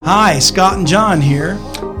Hi, Scott and John here.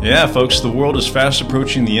 Yeah, folks, the world is fast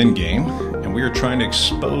approaching the end game, and we are trying to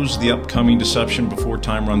expose the upcoming deception before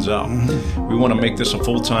time runs out. We want to make this a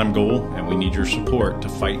full-time goal, and we need your support to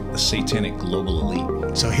fight the satanic global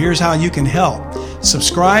elite. So here's how you can help.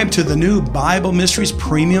 Subscribe to the new Bible Mysteries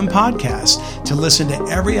Premium Podcast to listen to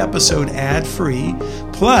every episode ad-free,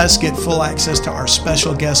 plus get full access to our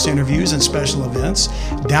special guest interviews and special events,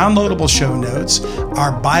 downloadable show notes,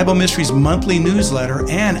 our Bible Mysteries monthly newsletter,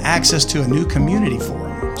 and access to a new community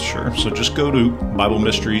forum. Sure, so just go to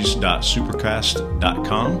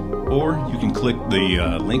BibleMysteries.supercast.com, or you can click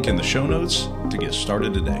the link in the show notes to get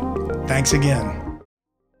started today. Thanks again.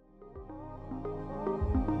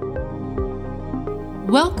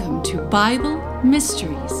 Welcome to Bible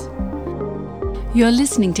Mysteries. You're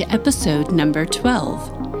listening to episode number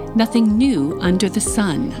 12, Nothing New Under the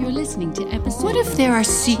Sun. You're listening to episode. What if there are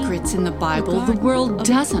secrets in the Bible the world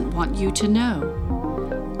doesn't want you to know?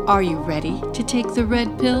 Are you ready to take the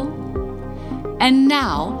red pill? And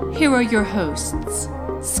now, here are your hosts,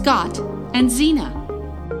 Scott and Zena.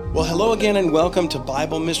 Well, hello again and welcome to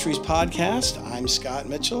Bible Mysteries Podcast. I'm Scott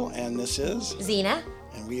Mitchell and this is Zena.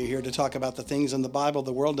 And we are here to talk about the things in the Bible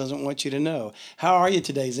the world doesn't want you to know. How are you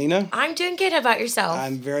today, Zena? I'm doing good. How about yourself?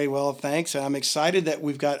 I'm very well, thanks. And I'm excited that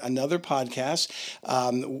we've got another podcast.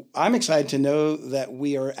 I'm excited to know that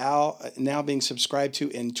we are now being subscribed to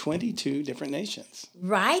in 22 different nations.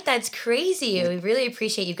 Right? That's crazy. We really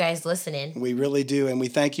appreciate you guys listening. We really do, and we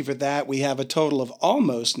thank you for that. We have a total of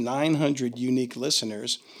almost 900 unique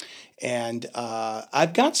listeners. And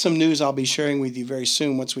I've got some news I'll be sharing with you very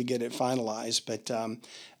soon once we get it finalized. But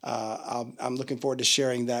I'm looking forward to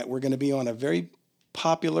sharing that. We're going to be on a very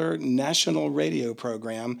popular national radio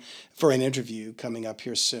program for an interview coming up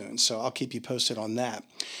here soon. So I'll keep you posted on that.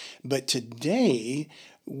 But today,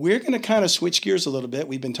 we're going to kind of switch gears a little bit.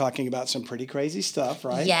 We've been talking about some pretty crazy stuff,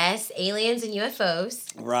 right? Yes, aliens and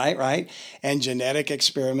UFOs. Right. And genetic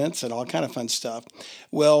experiments and all kind of fun stuff.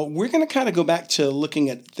 Well, we're going to kind of go back to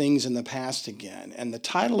looking at things in the past again. And the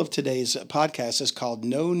title of today's podcast is called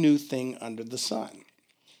No New Thing Under the Sun.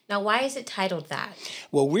 Now, why is it titled that?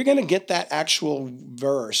 Well, we're going to get that actual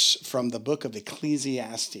verse from the book of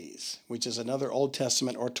Ecclesiastes, which is another Old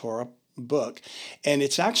Testament or Torah book, and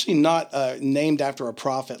it's actually not named after a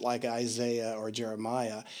prophet like Isaiah or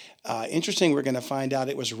Jeremiah. Interesting, we're going to find out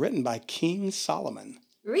it was written by King Solomon.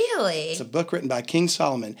 Really? It's a book written by King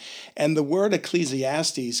Solomon, and the word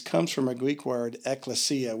Ecclesiastes comes from a Greek word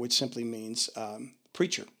ekklesia, which simply means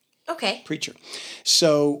preacher. Okay. Preacher.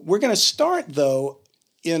 So we're going to start, though,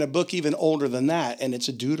 in a book even older than that, and it's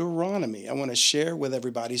a Deuteronomy. I want to share with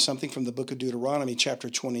everybody something from the book of Deuteronomy,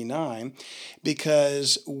 chapter 29,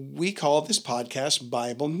 because we call this podcast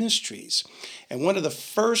Bible Mysteries. And one of the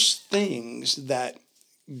first things that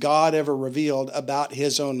God ever revealed about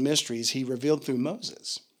his own mysteries, he revealed through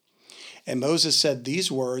Moses. And Moses said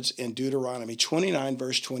these words in Deuteronomy 29,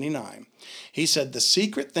 verse 29. He said, "The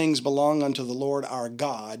secret things belong unto the Lord our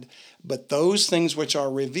God, but those things which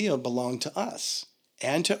are revealed belong to us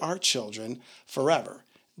and to our children forever,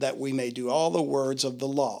 that we may do all the words of the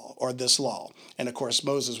law," or this law. And of course,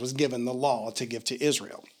 Moses was given the law to give to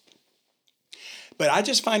Israel. But I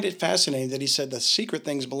just find it fascinating that he said the secret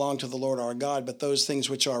things belong to the Lord our God, but those things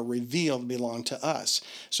which are revealed belong to us.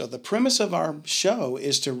 So the premise of our show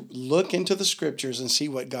is to look into the scriptures and see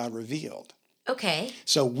what God revealed. Okay.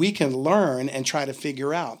 So we can learn and try to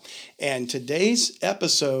figure out. And today's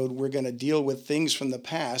episode, we're going to deal with things from the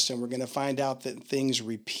past, and we're going to find out that things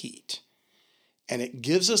repeat. And it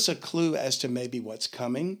gives us a clue as to maybe what's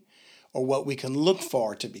coming or what we can look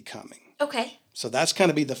for to be coming. Okay. So that's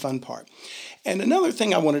going to be the fun part. And another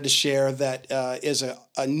thing I wanted to share that is a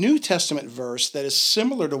New Testament verse that is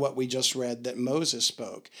similar to what we just read that Moses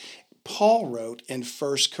spoke. Paul wrote in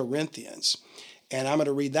 1 Corinthians. And I'm going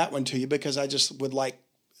to read that one to you because I just would like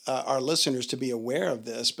our listeners to be aware of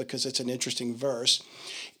this because it's an interesting verse.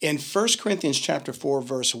 In 1 Corinthians chapter 4,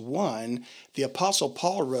 verse 1, the Apostle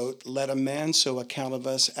Paul wrote, "Let a man so account of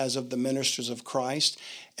us as of the ministers of Christ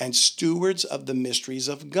and stewards of the mysteries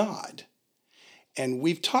of God." And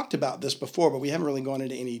we've talked about this before, but we haven't really gone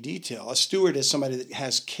into any detail. A steward is somebody that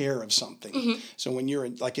has care of something. Mm-hmm. So when you're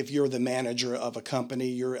like, if you're the manager of a company,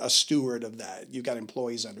 you're a steward of that. You've got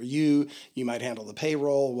employees under you. You might handle the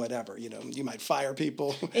payroll, whatever. You might fire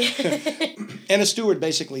people. And a steward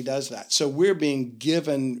basically does that. So we're being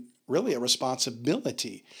given really a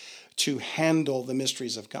responsibility to handle the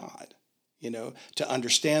mysteries of God. To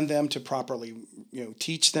understand them, to properly,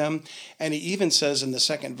 teach them. And he even says in the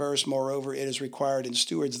second verse, moreover, it is required in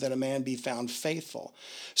stewards that a man be found faithful.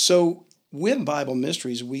 So with Bible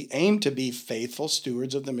Mysteries, we aim to be faithful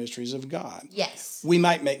stewards of the mysteries of God. Yes. We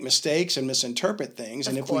might make mistakes and misinterpret things,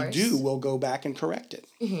 and Of if course. we do, we'll go back and correct it.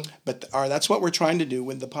 But that's what we're trying to do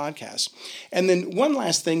with the podcast. And then one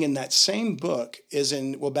last thing in that same book is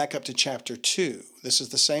we'll back up to chapter 2. This is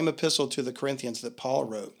the same epistle to the Corinthians that Paul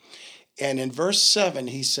wrote. And in verse 7,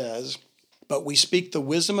 he says, "But we speak the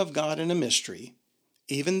wisdom of God in a mystery,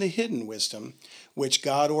 even the hidden wisdom, which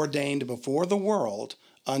God ordained before the world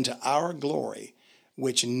unto our glory,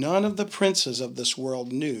 which none of the princes of this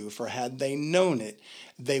world knew, for had they known it,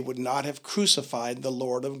 they would not have crucified the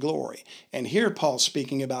Lord of glory." And here Paul's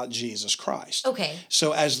speaking about Jesus Christ. Okay.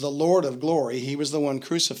 So as the Lord of glory, he was the one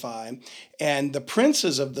crucified. And the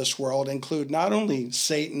princes of this world include not only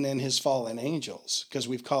Satan and his fallen angels, because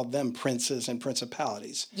we've called them princes and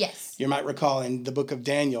principalities. Yes. You might recall in the book of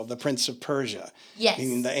Daniel, the prince of Persia. Yes.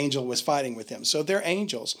 And the angel was fighting with him. So they're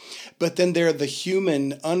angels. But then they're the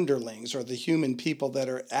human underlings, or the human people that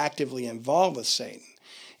are actively involved with Satan.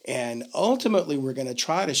 And ultimately, we're going to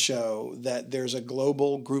try to show that there's a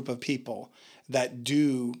global group of people that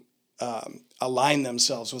do align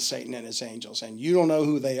themselves with Satan and his angels. And you don't know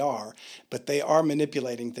who they are, but they are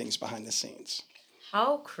manipulating things behind the scenes.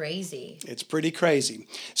 How crazy. It's pretty crazy.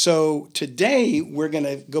 So today, we're going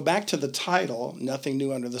to go back to the title, Nothing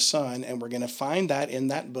New Under the Sun, and we're going to find that in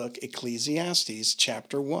that book, Ecclesiastes,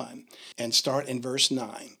 chapter 1, and start in verse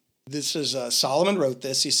 9. This is, Solomon wrote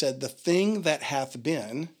this. He said, "The thing that hath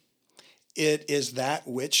been, it is that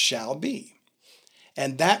which shall be.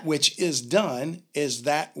 And that which is done is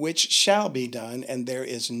that which shall be done, and there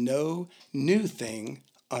is no new thing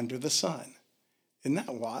under the sun." Isn't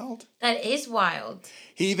that wild? That is wild.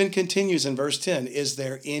 He even continues in verse 10, "Is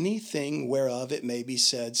there anything whereof it may be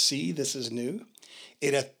said, See, this is new?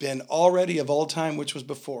 It hath been already of old time which was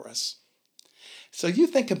before us." So you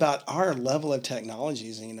think about our level of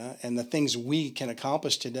technology, Zena, and the things we can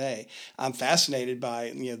accomplish today. I'm fascinated by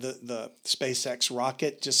the SpaceX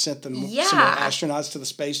rocket just sent some more astronauts to the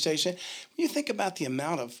space station. When you think about the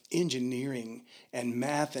amount of engineering and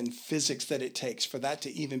math and physics that it takes for that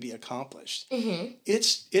to even be accomplished,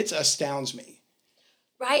 it astounds me.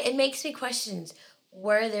 Right. It makes me question,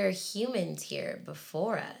 were there humans here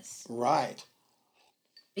before us? Right.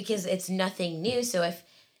 Because it's nothing new. So if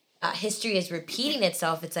history is repeating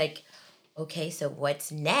itself, it's like, okay, so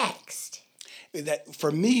what's next? That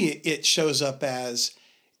for me, it shows up as,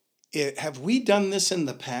 have we done this in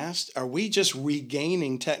the past? Are we just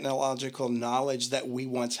regaining technological knowledge that we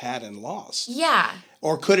once had and lost? Yeah.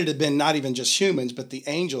 Or could it have been not even just humans, but the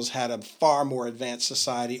angels had a far more advanced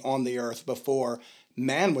society on the earth before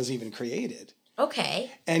man was even created?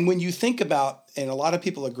 Okay. And when you think about, and a lot of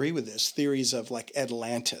people agree with this, theories of like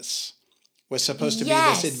Atlantis was supposed to be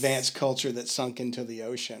this advanced culture that sunk into the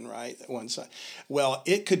ocean, right? At one side. Well,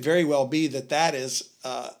 it could very well be that is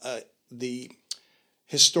the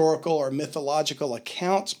historical or mythological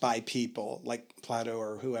accounts by people like Plato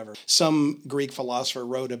or whoever. Some Greek philosopher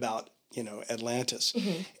wrote about, Atlantis,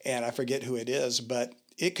 and I forget who it is, but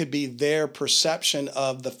it could be their perception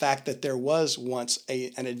of the fact that there was once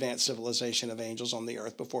an advanced civilization of angels on the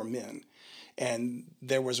earth before men. And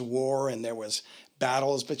there was war and there was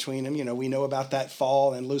battles between them. We know about that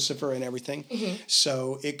fall and Lucifer and everything.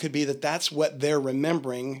 So it could be that that's what they're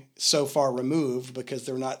remembering so far removed, because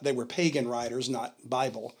they were pagan writers, not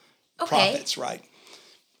Bible prophets, right?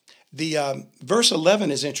 The verse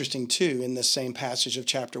 11 is interesting too in this same passage of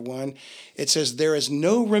chapter 1. It says, "There is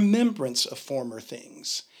no remembrance of former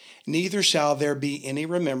things, neither shall there be any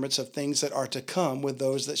remembrance of things that are to come with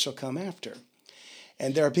those that shall come after."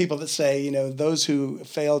 And there are people that say, those who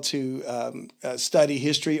fail to study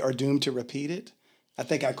history are doomed to repeat it. I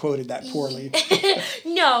think I quoted that poorly.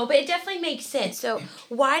 No, but it definitely makes sense. So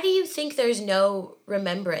why do you think there's no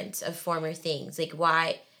remembrance of former things? Like,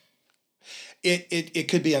 why? It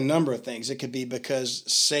could be a number of things. It could be because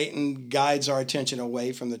Satan guides our attention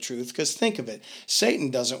away from the truth. Because think of it. Satan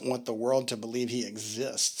doesn't want the world to believe he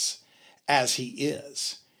exists as he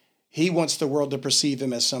is. He wants the world to perceive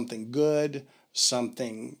him as something good,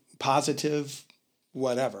 something positive,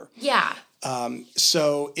 whatever. Yeah.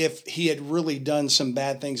 So if he had really done some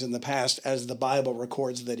bad things in the past, as the Bible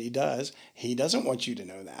records that he doesn't want you to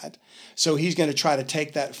know that. So he's going to try to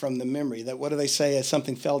take that from the memory. That, what do they say? As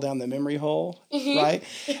something fell down the memory hole, right?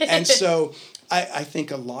 And so I think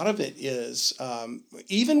a lot of it is,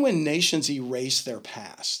 even when nations erase their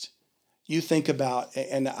past, you think about,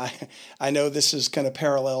 and I know this is kind of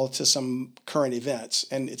parallel to some current events,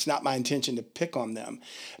 and it's not my intention to pick on them,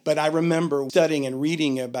 but I remember studying and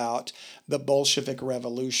reading about the Bolshevik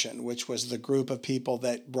Revolution, which was the group of people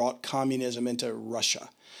that brought communism into Russia.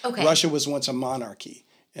 Okay. Russia was once a monarchy.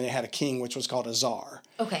 and they had a king which was called a czar.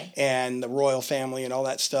 Okay. And the royal family and all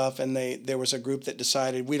that stuff. And there was a group that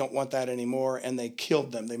decided we don't want that anymore, and they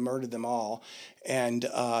killed them. They murdered them all, and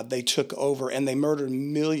they took over, and they murdered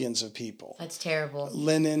millions of people. That's terrible.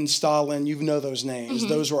 Lenin, Stalin, you know those names. Mm-hmm.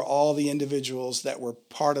 Those were all the individuals that were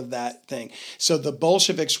part of that thing. So the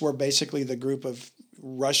Bolsheviks were basically the group of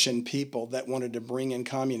Russian people that wanted to bring in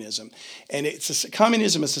communism. And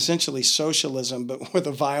communism is essentially socialism, but with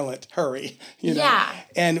a violent hurry, Yeah.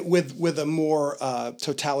 and with a more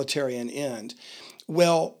totalitarian end.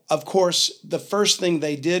 Well, of course, the first thing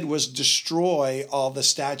they did was destroy all the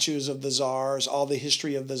statues of the czars, all the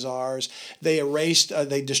history of the czars. They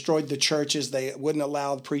they destroyed the churches. They wouldn't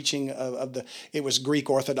allow the preaching it was Greek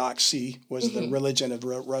Orthodoxy was the religion of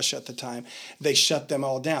Russia at the time. They shut them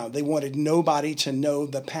all down. They wanted nobody to know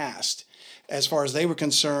the past. As far as they were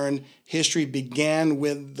concerned, history began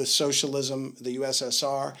with the socialism, the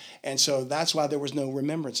USSR, and so that's why there was no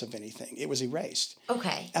remembrance of anything. It was erased.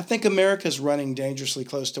 Okay. I think America's running dangerously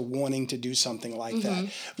close to wanting to do something like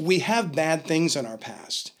that. We have bad things in our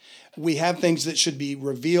past. We have things that should be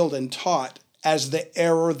revealed and taught as the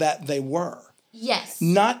error that they were. Yes.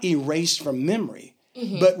 Not erased from memory,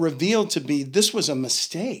 but revealed to be, this was a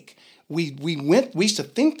mistake. We used to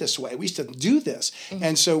think this way. We used to do this.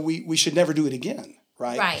 And so we should never do it again,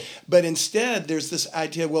 right? Right. But instead, there's this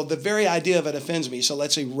idea, well, the very idea of it offends me, so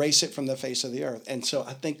let's erase it from the face of the earth. And so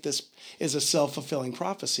I think this is a self-fulfilling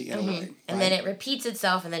prophecy in a way. And then it repeats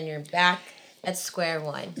itself, and then you're back at square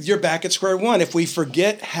one. You're back at square one. If we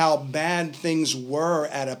forget how bad things were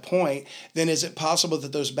at a point, then is it possible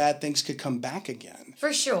that those bad things could come back again?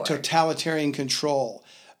 For sure. Totalitarian control,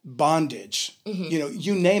 bondage,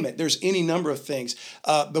 you name it. There's any number of things.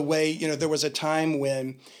 The way, there was a time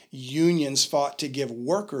when unions fought to give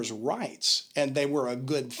workers rights, and they were a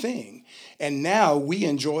good thing. And now we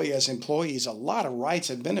enjoy as employees a lot of rights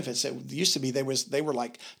and benefits that used to be, they were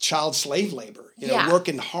like child slave labor,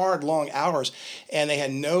 working hard, long hours, and they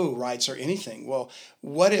had no rights or anything. Well,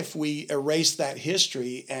 what if we erase that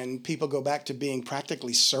history and people go back to being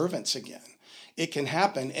practically servants again? It can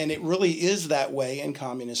happen, and it really is that way in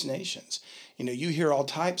communist nations. You hear all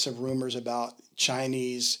types of rumors about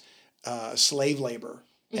Chinese slave labor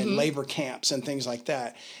and labor camps and things like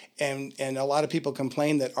that. And a lot of people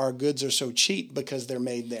complain that our goods are so cheap because they're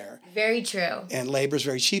made there. Very true. And labor is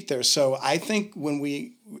very cheap there. So I think when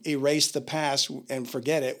we erase the past and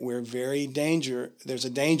forget it, there's a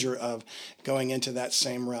danger of going into that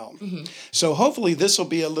same realm. So hopefully this will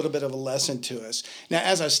be a little bit of a lesson to us. Now,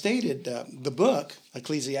 as I stated, the book,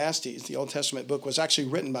 Ecclesiastes, the Old Testament book, was actually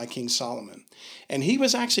written by King Solomon. And he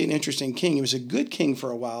was actually an interesting king. He was a good king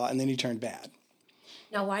for a while, and then he turned bad.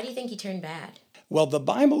 Now, why do you think he turned bad? Well, the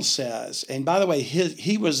Bible says, and by the way,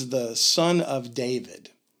 he was the son of David,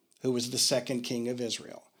 who was the second king of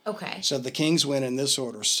Israel. Okay. So the kings went in this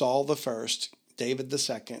order: Saul the first, David the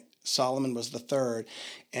second, Solomon was the third.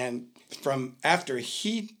 And from after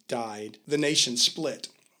he died, the nation split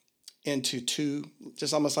into two,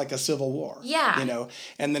 just almost like a civil war. Yeah.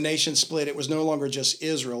 And the nation split. It was no longer just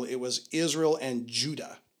Israel. It was Israel and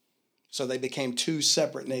Judah. So they became two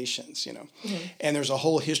separate nations, And there's a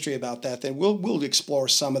whole history about that. Then we'll explore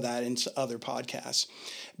some of that in other podcasts.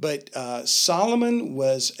 But Solomon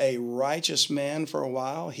was a righteous man for a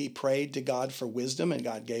while. He prayed to God for wisdom, and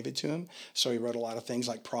God gave it to him. So he wrote a lot of things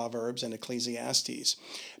like Proverbs and Ecclesiastes.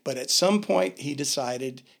 But at some point, he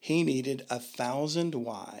decided he needed 1,000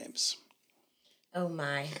 wives. Oh,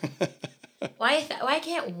 my. Why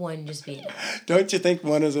can't one just be enough? Don't you think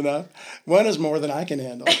one is enough? One is more than I can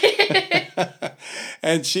handle.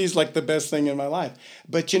 And she's like the best thing in my life.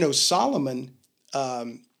 But, Solomon,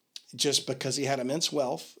 just because he had immense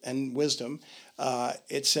wealth and wisdom,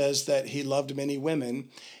 it says that he loved many women.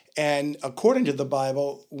 And according to the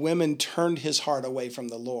Bible, women turned his heart away from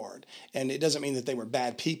the Lord. And it doesn't mean that they were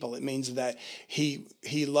bad people. It means that he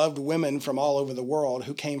loved women from all over the world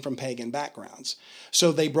who came from pagan backgrounds.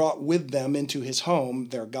 So they brought with them into his home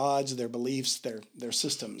their gods, their beliefs, their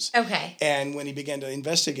systems. Okay. And when he began to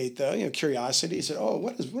investigate curiosity, he said, "Oh,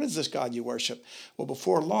 what is this God you worship?" Well,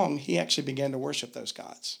 before long, he actually began to worship those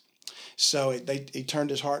gods. So he turned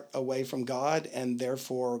his heart away from God, and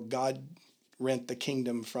therefore God rent the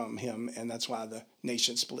kingdom from him, and that's why the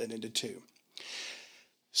nation split into two.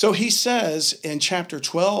 So he says in chapter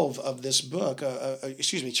 12 of this book,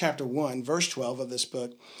 chapter 1, verse 12 of this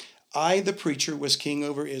book, "I, the preacher, was king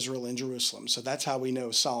over Israel in Jerusalem." So that's how we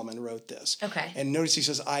know Solomon wrote this. Okay. And notice he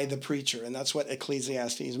says, "I, the preacher," and that's what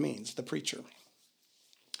Ecclesiastes means, the preacher.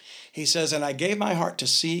 He says, "And I gave my heart to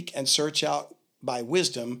seek and search out by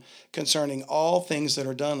wisdom concerning all things that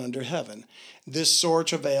are done under heaven. This sore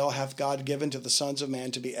travail hath God given to the sons of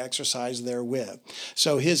man to be exercised therewith.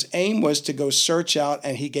 So his aim was to go search out,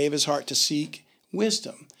 and he gave his heart to seek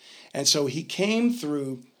wisdom. And so he came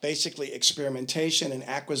through basically experimentation and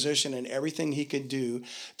acquisition and everything he could do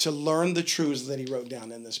to learn the truths that he wrote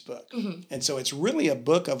down in this book. And so it's really a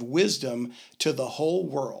book of wisdom to the whole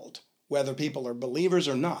world, whether people are believers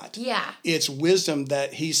or not. Yeah. It's wisdom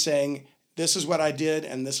that he's saying, this is what I did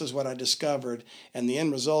and this is what I discovered. And the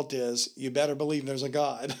end result is you better believe there's a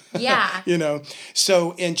God. Yeah.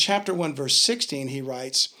 So in chapter 1, verse 16, he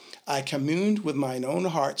writes, I communed with mine own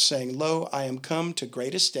heart, saying, Lo, I am come to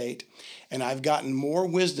great estate, and I've gotten more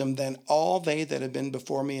wisdom than all they that have been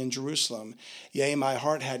before me in Jerusalem. Yea, my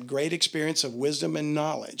heart had great experience of wisdom and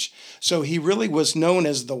knowledge. So he really was known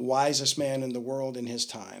as the wisest man in the world in his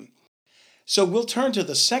time. So we'll turn to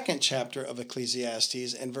the second chapter of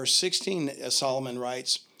Ecclesiastes, and verse 16, Solomon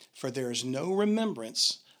writes, For there is no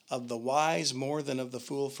remembrance of the wise more than of the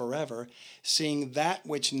fool forever, seeing that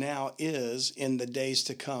which now is in the days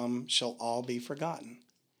to come shall all be forgotten.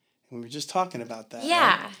 And we were just talking about that.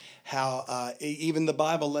 Yeah. Right? How even the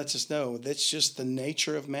Bible lets us know that's just the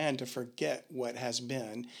nature of man to forget what has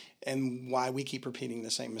been and why we keep repeating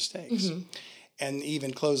the same mistakes. And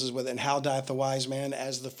even closes with, and how dieth the wise man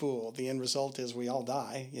as the fool? The end result is we all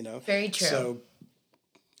die, Very true. So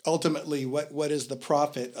ultimately, what is the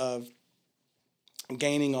profit of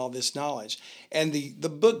gaining all this knowledge? And the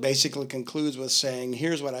book basically concludes with saying,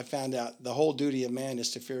 here's what I found out. The whole duty of man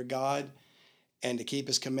is to fear God and to keep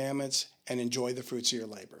his commandments and enjoy the fruits of your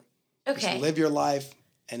labor. Okay. Just live your life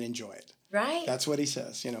and enjoy it. Right. That's what he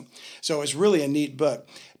says, So it's really a neat book.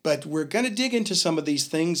 But we're going to dig into some of these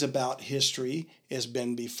things about history has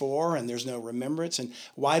been before and there's no remembrance. And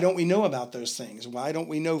why don't we know about those things? Why don't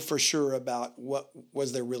we know for sure about what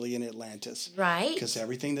was there really in Atlantis? Right. Because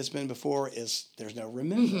everything that's been before there's no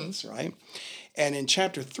remembrance, right? And in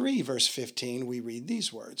chapter 3, verse 15, we read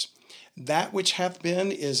these words, That which hath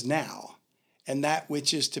been is now, and that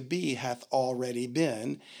which is to be hath already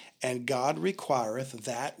been, and God requireth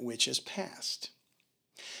that which is past.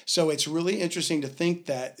 So it's really interesting to think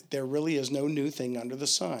that there really is no new thing under the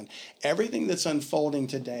sun. Everything that's unfolding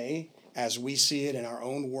today, as we see it in our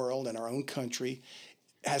own world and our own country,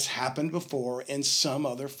 has happened before in some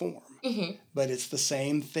other form. But it's the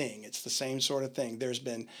same thing. It's the same sort of thing. There's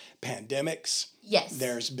been pandemics. Yes.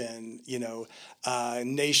 There's been,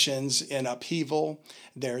 nations in upheaval.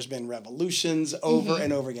 There's been revolutions over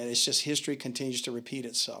and over again. It's just history continues to repeat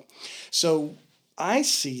itself. So I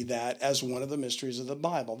see that as one of the mysteries of the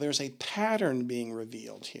Bible. There's a pattern being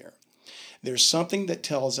revealed here. There's something that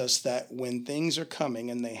tells us that when things are coming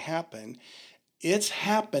and they happen, it's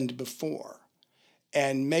happened before.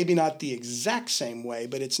 And maybe not the exact same way,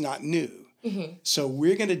 but it's not new. So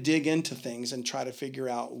we're going to dig into things and try to figure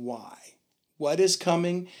out why. What is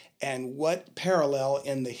coming and what parallel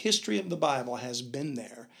in the history of the Bible has been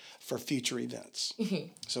there for future events.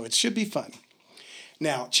 So it should be fun.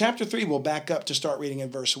 Now, chapter 3, we'll back up to start reading in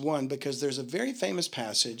verse 1 because there's a very famous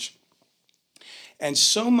passage. And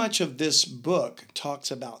so much of this book talks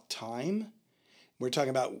about time. We're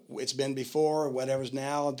talking about it's been before, whatever's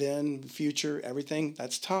now, then, future, everything.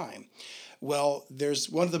 That's time. Well, there's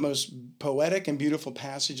one of the most poetic and beautiful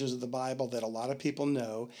passages of the Bible that a lot of people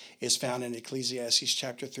know is found in Ecclesiastes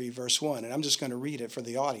chapter 3, verse 1. And I'm just going to read it for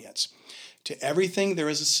the audience. To everything there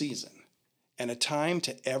is a season, and a time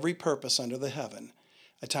to every purpose under the heaven,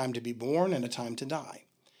 a time to be born and a time to die,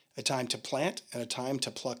 a time to plant and a time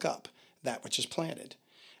to pluck up that which is planted,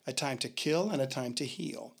 a time to kill and a time to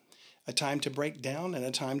heal, a time to break down and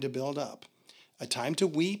a time to build up, a time to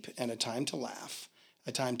weep and a time to laugh,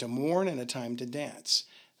 a time to mourn and a time to dance.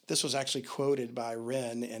 This was actually quoted by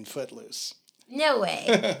Ren in Footloose. No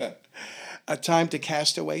way. A time to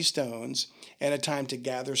cast away stones and a time to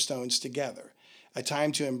gather stones together, a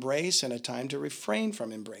time to embrace and a time to refrain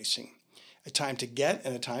from embracing, a time to get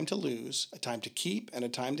and a time to lose, a time to keep and a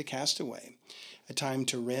time to cast away, a time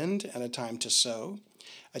to rend and a time to sow,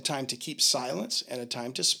 a time to keep silence and a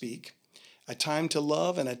time to speak, a time to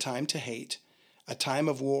love and a time to hate, a time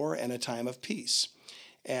of war and a time of peace.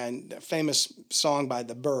 And a famous song by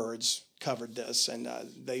the Byrds covered this, and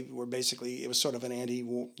they were basically, it was sort of an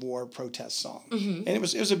anti-war protest song. And it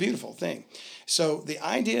was a beautiful thing. So the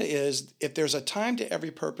idea is, if there's a time to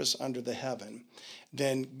every purpose under the heaven,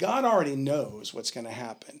 then God already knows what's going to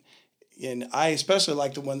happen. And I especially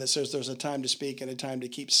like the one that says there's a time to speak and a time to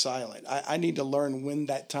keep silent. I need to learn when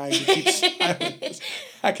that time to keep silent is.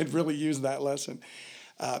 I could really use that lesson.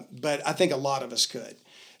 But I think a lot of us could.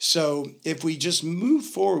 So if we just move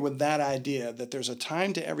forward with that idea that there's a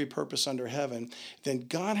time to every purpose under heaven, then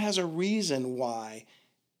God has a reason why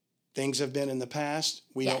things have been in the past.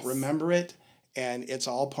 We don't remember it. And it's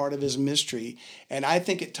all part of his mystery. And I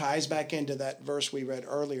think it ties back into that verse we read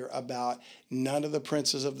earlier about none of the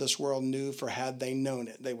princes of this world knew, for had they known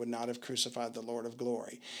it, they would not have crucified the Lord of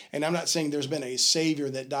glory. And I'm not saying there's been a Savior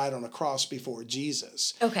that died on a cross before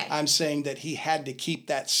Jesus. Okay. I'm saying that he had to keep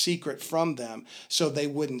that secret from them so they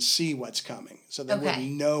wouldn't see what's coming, so they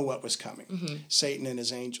wouldn't know what was coming, Satan and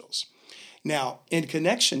his angels. Now, in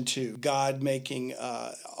connection to God making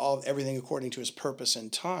everything according to his purpose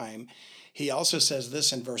and time, he also says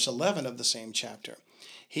this in verse 11 of the same chapter.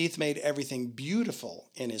 He hath made everything beautiful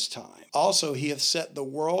in his time. Also, he hath set the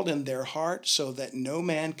world in their heart, so that no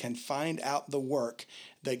man can find out the work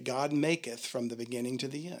that God maketh from the beginning to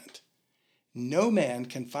the end. No man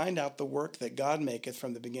can find out the work that God maketh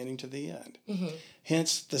from the beginning to the end.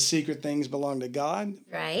 Hence, the secret things belong to God,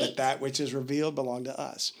 but that which is revealed belong to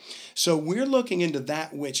us. So we're looking into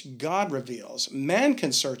that which God reveals. Man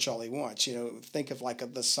can search all he wants. Think of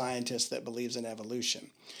like the scientist that believes in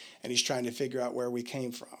evolution, and he's trying to figure out where we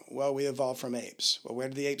came from. Well, we evolved from apes. Well, where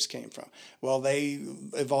did the apes came from? Well, they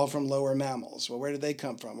evolved from lower mammals. Well, where did they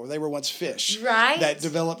come from? Well, they were once fish that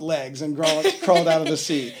developed legs and crawled out of the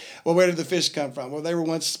sea. Well, where did the fish come from? Well, they were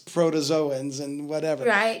once protozoans and whatever.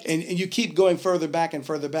 Right. And you keep going further back and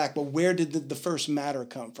further back. Well, where did the first matter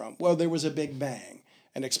come from? Well, there was a big bang,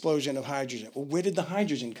 an explosion of hydrogen. Well, where did the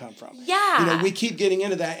hydrogen come from? Yeah. We keep getting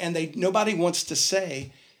into that, and nobody wants to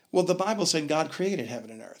say, well, the Bible said God created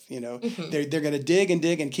heaven and earth. They're going to dig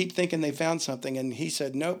and keep thinking they found something. And he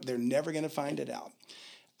said, nope, they're never going to find it out.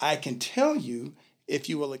 I can tell you if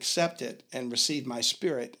you will accept it and receive my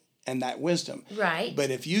spirit and that wisdom. Right.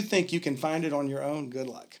 But if you think you can find it on your own, good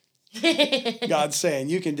luck. God's saying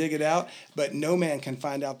you can dig it out, but no man can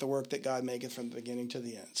find out the work that God maketh from the beginning to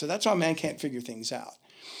the end. So that's why man can't figure things out.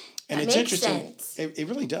 And it's interesting. It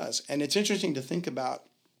really does. And it's interesting to think about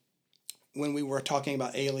when we were talking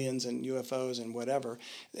about aliens and UFOs and whatever,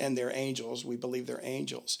 and they're angels. We believe they're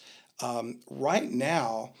angels. Right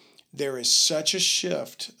now, there is such a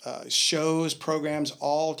shift. Shows, programs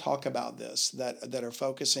all talk about this that are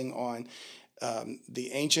focusing on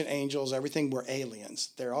the ancient angels. Everything were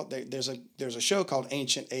aliens. There's a show called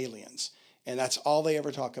Ancient Aliens, and that's all they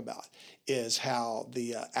ever talk about is how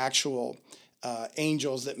the actual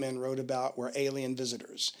angels that men wrote about were alien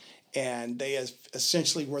visitors, and they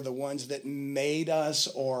essentially were the ones that made us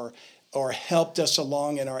or helped us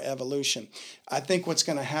along in our evolution. I think what's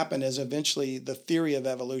going to happen is eventually the theory of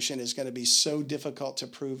evolution is going to be so difficult to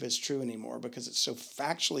prove as true anymore because it's so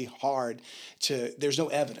factually hard there's no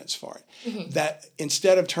evidence for it. That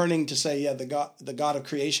instead of turning to say, yeah, the God of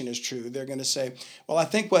creation is true, they're going to say, well, I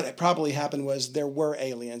think what probably happened was there were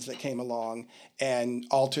aliens that came along and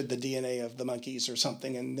altered the DNA of the monkeys or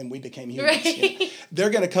something, and then we became humans. Right. They're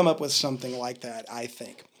going to come up with something like that, I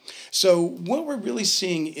think. So what we're really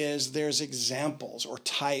seeing is there's examples or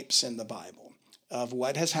types in the Bible of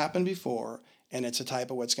what has happened before, and it's a type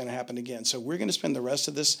of what's going to happen again. So we're going to spend the rest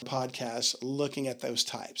of this podcast looking at those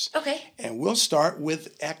types. Okay. And we'll start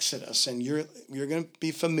with Exodus, and you're going to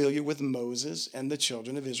be familiar with Moses and the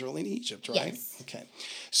children of Israel in Egypt, right? Yes. Okay.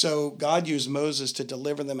 So God used Moses to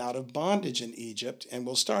deliver them out of bondage in Egypt, and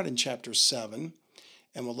we'll start in chapter 7,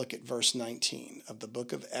 and we'll look at verse 19 of the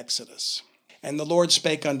book of Exodus. And the Lord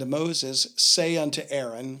spake unto Moses, say unto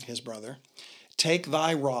Aaron, his brother, take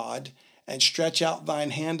thy rod, and stretch out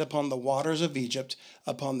thine hand upon the waters of Egypt,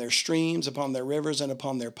 upon their streams, upon their rivers, and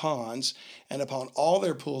upon their ponds, and upon all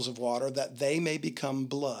their pools of water, that they may become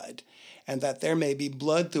blood, and that there may be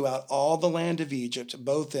blood throughout all the land of Egypt,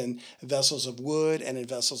 both in vessels of wood and in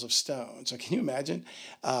vessels of stone. So can you imagine?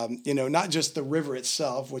 Not just the river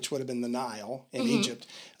itself, which would have been the Nile in Egypt,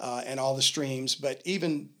 and all the streams, but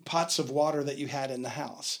even pots of water that you had in the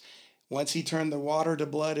house. Once he turned the water to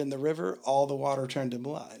blood in the river, all the water turned to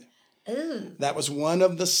blood. Ooh. That was one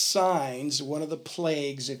of the signs, one of the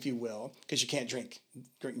plagues, if you will, because you can't drink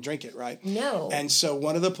it, right? No. And so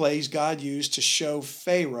one of the plagues God used to show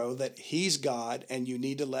Pharaoh that he's God and you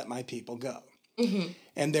need to let my people go.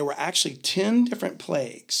 And there were actually 10 different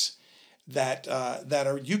plagues that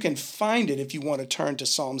are, you can find it if you want to turn to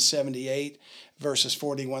Psalm 78, verses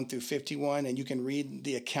 41 through 51, and you can read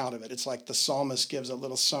the account of it. It's like the psalmist gives a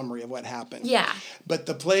little summary of what happened. Yeah. But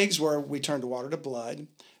the plagues were, we turned water to blood,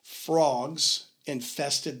 frogs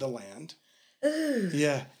infested the land. Ooh.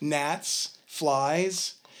 Yeah. Gnats,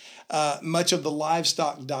 flies. Much of the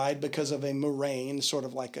livestock died because of a murrain, sort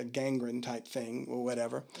of like a gangrene type thing or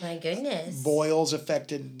whatever. My goodness. Boils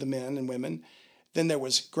affected the men and women. Then there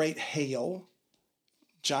was great hail.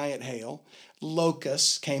 giant hail.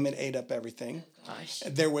 Locusts came and ate up everything. Oh, gosh.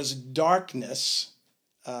 There was darkness,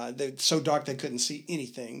 so dark they couldn't see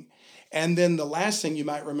anything. And then the last thing you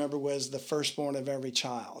might remember was the firstborn of every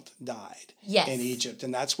child died in Egypt.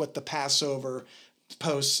 And that's what the Passover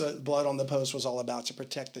posts, blood on the post was all about, to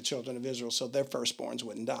protect the children of Israel so their firstborns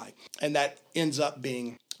wouldn't die. And that ends up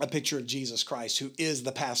being a picture of Jesus Christ, who is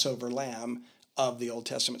the Passover lamb of the Old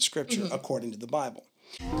Testament scripture, according to the Bible.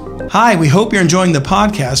 Hi, we hope you're enjoying the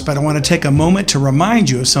podcast, but I want to take a moment to remind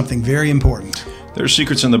you of something very important. There are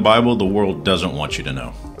secrets in the Bible the world doesn't want you to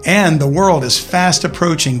know. And the world is fast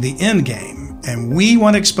approaching the end game, and we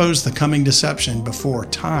want to expose the coming deception before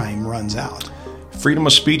time runs out. Freedom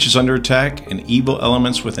of speech is under attack, and evil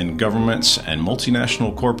elements within governments and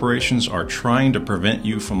multinational corporations are trying to prevent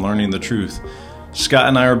you from learning the truth. Scott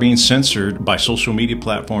and I are being censored by social media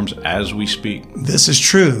platforms as we speak. This is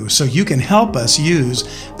true, so you can help us use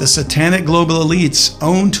the satanic global elite's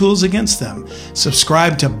own tools against them.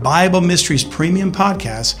 Subscribe to Bible Mysteries Premium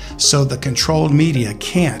Podcast so the controlled media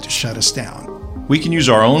can't shut us down. We can use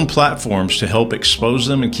our own platforms to help expose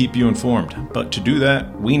them and keep you informed. But to do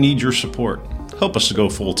that, we need your support. Help us to go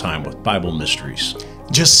full-time with Bible Mysteries.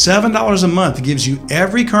 Just $7 a month gives you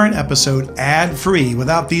every current episode ad-free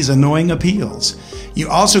without these annoying appeals. You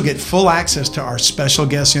also get full access to our special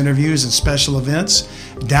guest interviews and special events,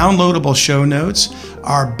 downloadable show notes,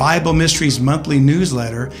 our Bible Mysteries monthly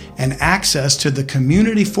newsletter, and access to the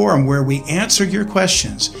community forum where we answer your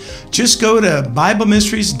questions. Just go to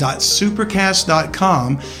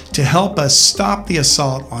BibleMysteries.supercast.com to help us stop the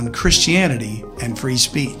assault on Christianity and free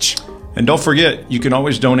speech. And don't forget, you can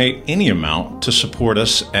always donate any amount to support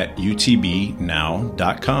us at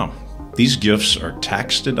utbnow.com. These gifts are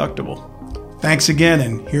tax deductible. Thanks again,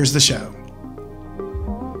 and here's the show.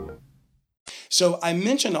 So I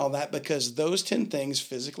mention all that because those 10 things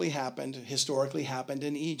physically happened, historically happened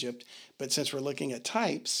in Egypt. But since we're looking at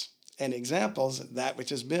types and examples, that which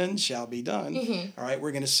has been shall be done. All right,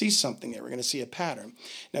 we're going to see something there. We're going to see a pattern.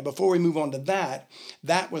 Now, before we move on to that,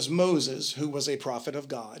 that was Moses, who was a prophet of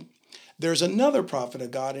God. There's another prophet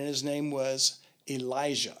of God, and his name was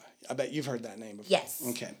Elijah. I bet you've heard that name before. Yes.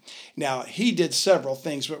 Okay. Now, he did several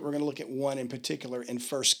things, but we're going to look at one in particular in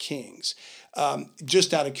 1 Kings.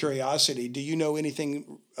 Just out of curiosity, do you know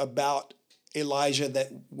anything about Elijah,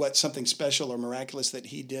 what something special or miraculous that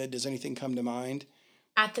he did? Does anything come to mind?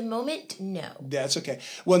 At the moment, no. That's okay.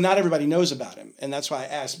 Well, not everybody knows about him, and that's why I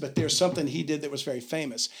asked. But there's something he did that was very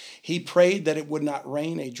famous. He prayed that it would not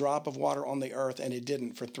rain a drop of water on the earth, and it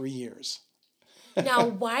didn't for 3 years. Now,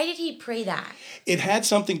 why did he pray that? It had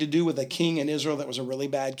something to do with a king in Israel that was a really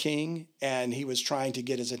bad king, and he was trying to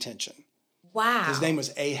get his attention. Wow. His name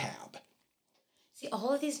was Ahab. See,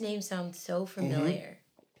 all of these names sound so familiar.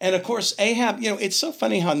 And of course, Ahab, it's so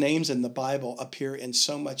funny how names in the Bible appear in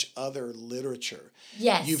so much other literature.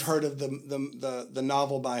 Yes. You've heard of the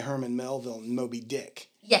novel by Herman Melville, Moby Dick.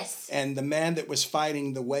 Yes. And the man that was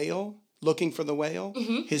fighting the whale, looking for the whale,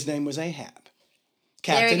 his name was Ahab.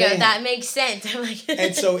 Captain there we go. Ahab. That makes sense.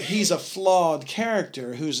 And so he's a flawed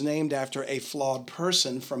character who's named after a flawed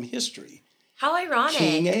person from history. How ironic.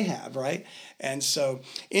 King Ahab, right? And so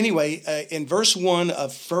anyway, in verse 1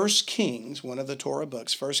 of 1 Kings, one of the Torah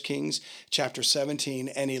books, 1 Kings chapter 17,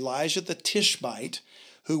 and Elijah the Tishbite,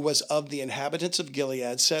 who was of the inhabitants of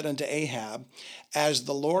Gilead, said unto Ahab, As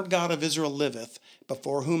the Lord God of Israel liveth,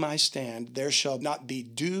 before whom I stand, there shall not be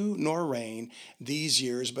dew nor rain these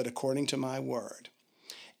years, but according to my word.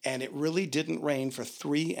 And it really didn't rain for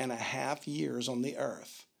 3.5 years on the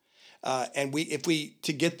earth. And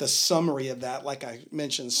to get the summary of that, like I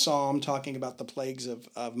mentioned, Psalm talking about the plagues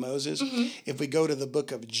of Moses, if we go to the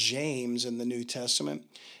book of James in the New Testament,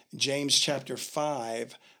 James chapter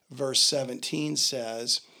 5, verse 17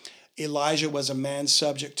 says, Elijah was a man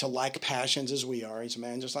subject to like passions as we are. He's a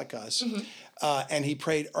man just like us. And he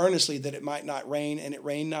prayed earnestly that it might not rain, and it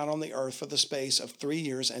rained not on the earth for the space of 3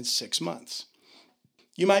 years and 6 months.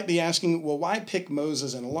 You might be asking, well, why pick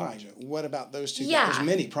Moses and Elijah? What about those two? Yeah. There's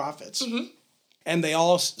many prophets. And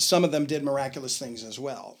some of them did miraculous things as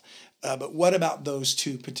well. But what about those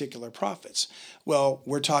two particular prophets? Well,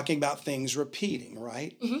 we're talking about things repeating,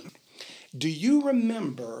 right? Do you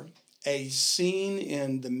remember a scene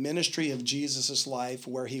in the ministry of Jesus' life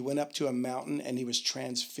where he went up to a mountain and he was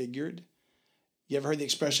transfigured? You ever heard the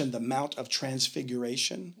expression, the Mount of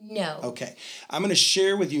Transfiguration? No. Okay. I'm going to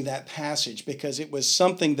share with you that passage because it was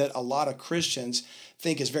something that a lot of Christians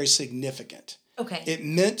think is very significant. Okay. It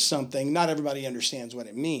meant something. Not everybody understands what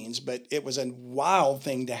it means, but it was a wild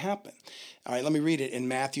thing to happen. All right, let me read it in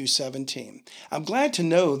Matthew 17. I'm glad to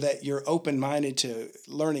know that you're open-minded to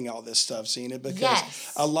learning all this stuff, Zena,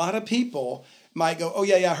 because a lot of people might go, oh,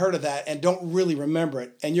 yeah, I heard of that, and don't really remember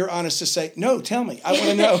it. And you're honest to say, no, tell me. I want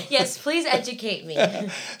to know. Yes, please educate me.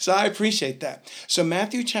 So I appreciate that. So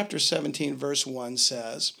Matthew chapter 17, verse 1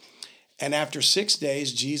 says, and after 6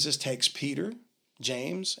 days, Jesus takes Peter,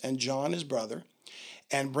 James, and John, his brother,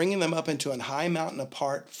 and bringing them up into an high mountain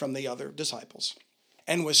apart from the other disciples,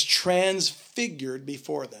 and was transfigured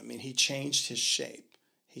before them. And he changed his shape.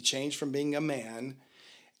 He changed from being a man.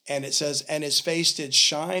 And it says, and his face did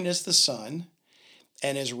shine as the sun,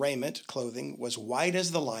 and his raiment, clothing, was white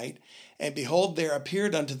as the light. And behold, there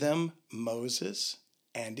appeared unto them Moses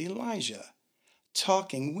and Elijah,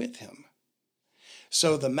 talking with him.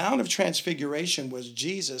 So the Mount of Transfiguration was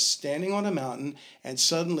Jesus standing on a mountain and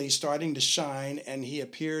suddenly starting to shine, and he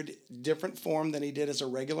appeared different form than he did as a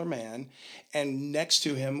regular man. And next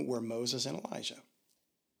to him were Moses and Elijah.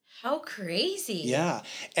 How crazy. Yeah.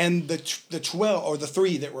 And the 12 or the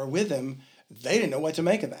 3 that were with him, they didn't know what to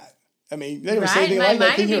make of that. I mean, they never said anything like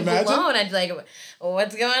that. Can you imagine? Blown. I'd be like,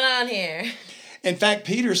 what's going on here? In fact,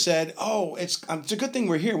 Peter said, oh, it's a good thing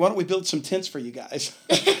we're here. Why don't we build some tents for you guys?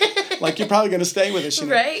 Like, you're probably going to stay with us. You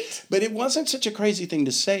know? Right. But it wasn't such a crazy thing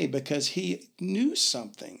to say because he knew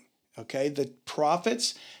something. Okay, the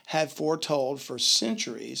prophets had foretold for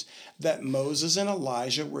centuries that Moses and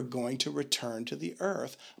Elijah were going to return to the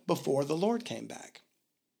earth before the Lord came back.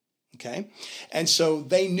 Okay, and so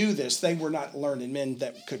they knew this. They were not learned men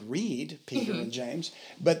that could read, Peter and James,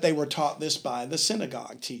 but they were taught this by the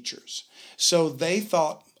synagogue teachers. So they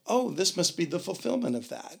thought, oh, this must be the fulfillment of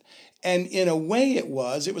that. And in a way it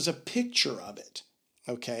was a picture of it.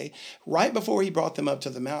 Okay, right before he brought them up to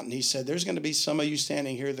the mountain, he said, there's going to be some of you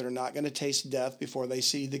standing here that are not going to taste death before they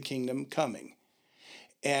see the kingdom coming.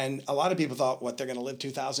 And a lot of people thought, what, they're going to live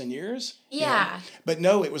 2,000 years? Yeah. You know? But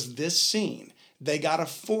no, it was this scene. They got a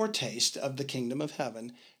foretaste of the kingdom of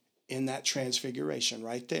heaven in that transfiguration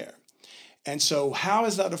right there. And so how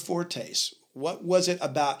is that a foretaste? What was it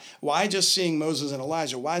about? Why just seeing Moses and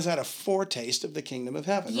Elijah? Why is that a foretaste of the kingdom of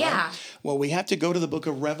heaven? Yeah. Right? Well, we have to go to the book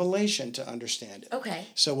of Revelation to understand it. Okay.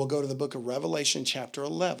 So we'll go to the book of Revelation chapter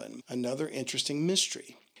 11, another interesting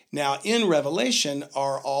mystery. Now, in Revelation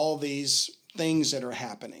are all these things that are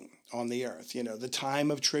happening on the earth, you know, the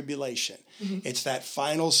time of tribulation. Mm-hmm. It's that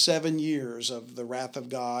final 7 years of the wrath of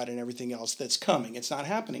God and everything else that's coming. It's not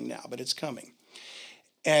happening now, but it's coming.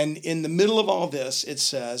 And in the middle of all this, it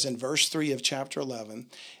says in verse 3 of chapter 11,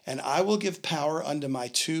 and I will give power unto my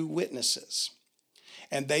 2 witnesses,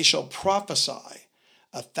 and they shall prophesy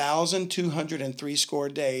 1,260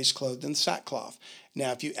 days clothed in sackcloth.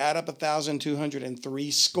 Now, if you add up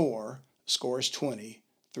 1,260 score is 20,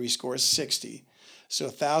 3 score is 60. So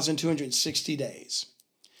 1,260 days.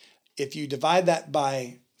 If you divide that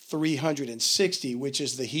by 360, which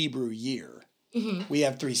is the Hebrew year, we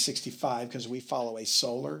have 365 because we follow a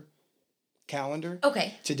solar calendar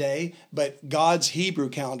today, but God's Hebrew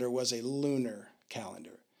calendar was a lunar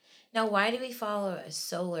calendar. Now, why do we follow a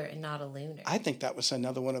solar and not a lunar? I think that was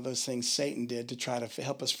another one of those things Satan did to try to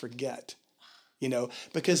help us forget. You know,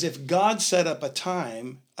 because if God set up a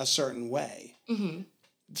time a certain way,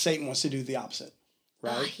 Satan wants to do the opposite.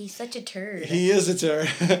 Right? Oh, he's such a turd. He is a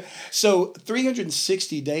turd. So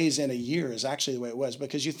 360 days in a year is actually the way it was,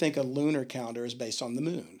 because you think a lunar calendar is based on the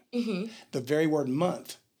moon. The very word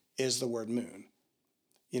month is the word moon.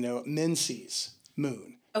 You know, menses,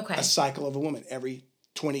 moon. Okay. A cycle of a woman every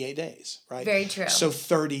 28 days, right? Very true. So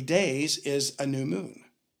 30 days is a new moon,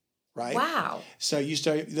 right? Wow. So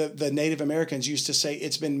the Native Americans used to say,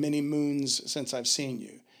 it's been many moons since I've seen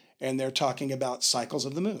you. And they're talking about cycles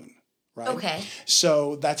of the moon. Right? Okay.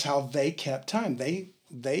 So that's how they kept time.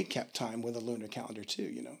 They kept time with a lunar calendar too,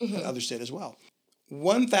 you know, and others did as well.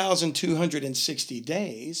 1,260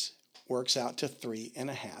 days works out to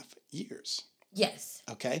 3.5 years. Yes.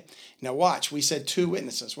 Okay. Now watch, we said 2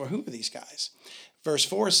 witnesses. Well, who are these guys? Verse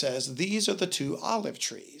 4 says, these are the 2 olive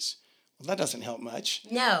trees. Well, that doesn't help much.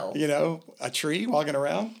 No. You know, a tree walking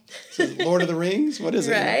around. Lord of the Rings. What is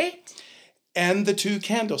it? Right. And the 2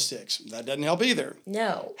 candlesticks. That doesn't help either.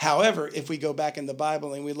 No. However, if we go back in the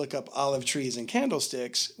Bible and we look up olive trees and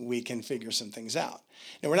candlesticks, we can figure some things out.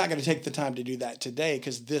 Now, we're not going to take the time to do that today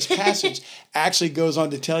because this passage actually goes on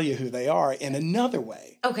to tell you who they are in another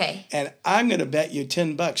way. Okay. And I'm going to bet you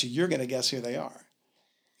 $10 you're going to guess who they are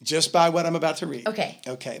just by what I'm about to read. Okay.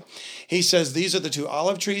 Okay. He says, these are the 2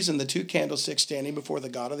 olive trees and the 2 candlesticks standing before the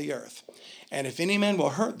God of the earth. And if any man will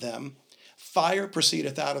hurt them, fire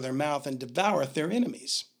proceedeth out of their mouth and devoureth their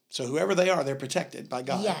enemies. So whoever they are, they're protected by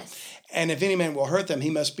God. Yes. And if any man will hurt them, he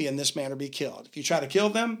must be in this manner be killed. If you try to kill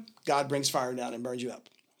them, God brings fire down and burns you up.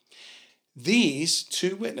 These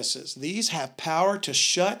two witnesses, these have power to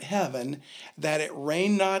shut heaven that it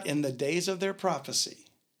rain not in the days of their prophecy.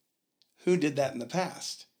 Who did that in the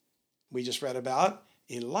past? We just read about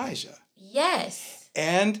Elijah. Yes.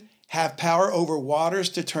 And have power over waters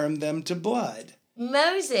to turn them to blood.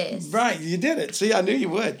 Moses. Right, you did it. See, I knew you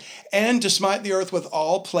would. And to smite the earth with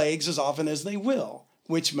all plagues as often as they will,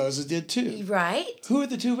 which Moses did too. Right. Who are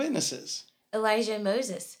the two witnesses? Elijah and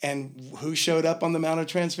Moses. And who showed up on the Mount of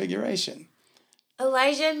Transfiguration?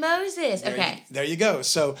 Elijah and Moses. Okay. There you go.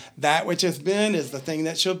 So that which hath been is the thing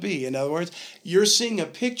that shall be. In other words, you're seeing a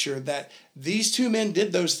picture that these two men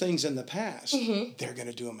did those things in the past. Mm-hmm. They're going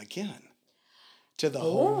to do them again to the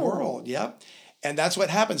whole world. Yep. And that's what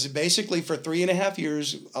happens. Basically, for 3.5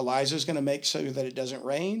 years, Elijah's going to make so that it doesn't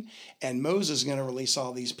rain, and Moses is going to release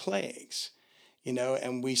all these plagues. You know,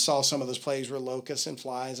 and we saw some of those plagues were locusts and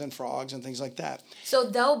flies and frogs and things like that. So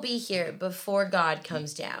they'll be here before God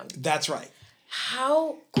comes down. That's right.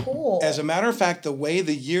 How cool. As a matter of fact, the way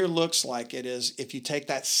the year looks like it is, if you take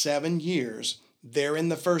that 7 years, they're in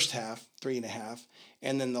the first half, 3.5,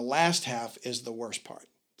 and then the last half is the worst part.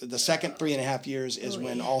 The second 3.5 years is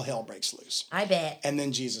when all hell breaks loose. I bet. And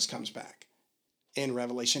then Jesus comes back in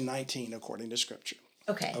Revelation 19, according to Scripture.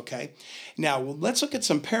 Okay. Now, let's look at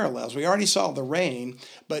some parallels. We already saw the rain,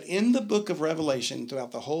 but in the book of Revelation,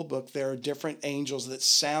 throughout the whole book, there are different angels that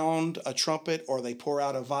sound a trumpet, or they pour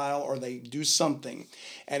out a vial, or they do something.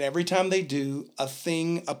 And every time they do, a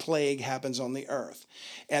plague happens on the earth.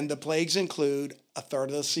 And the plagues include a third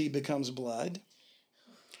of the sea becomes blood.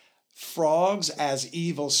 Frogs as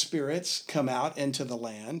evil spirits come out into the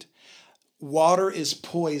land. Water is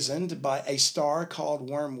poisoned by a star called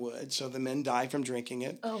wormwood, so the men die from drinking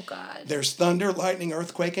it. Oh, God. There's thunder, lightning,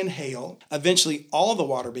 earthquake, and hail. Eventually, all the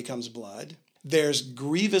water becomes blood. There's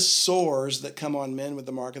grievous sores that come on men with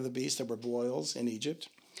the mark of the beast. There were boils in Egypt.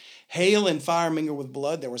 Hail and fire mingle with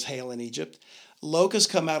blood. There was hail in Egypt.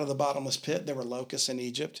 Locusts come out of the bottomless pit. There were locusts in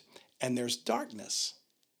Egypt. And there's darkness.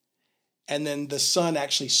 And then the sun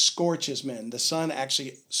actually scorches men. The sun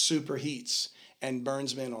actually superheats and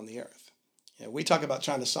burns men on the earth. We talk about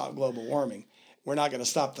trying to stop global warming. We're not going to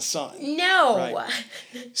stop the sun. No. Right?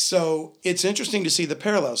 So it's interesting to see the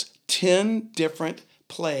parallels. 10 different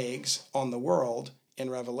plagues on the world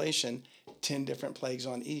in Revelation, 10 different plagues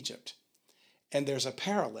on Egypt. And there's a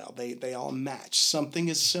parallel. They all match. Something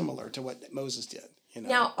is similar to what Moses did. You know?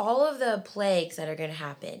 Now, all of the plagues that are going to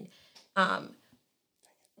happen, I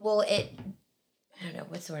don't know,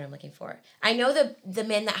 what's the word I'm looking for? I know the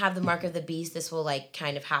men that have the mark of the beast, this will like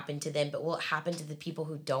kind of happen to them, but will it happen to the people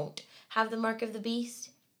who don't have the mark of the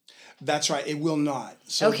beast? That's right. It will not.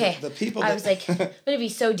 So okay. The people I was like, I'm going to be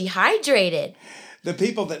so dehydrated. The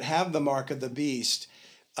people that have the mark of the beast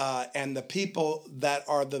and the people that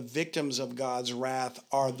are the victims of God's wrath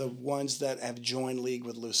are the ones that have joined league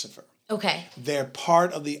with Lucifer. Okay. They're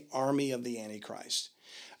part of the army of the Antichrist.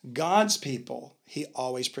 God's people, he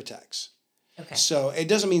always protects. Okay. So it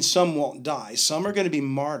doesn't mean some won't die. Some are going to be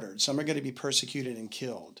martyred. Some are going to be persecuted and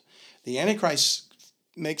killed. The Antichrist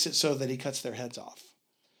makes it so that he cuts their heads off,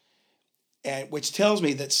 and which tells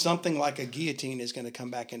me that something like a guillotine is going to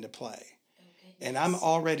come back into play. And I'm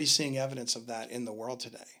already seeing evidence of that in the world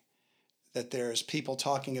today, that there's people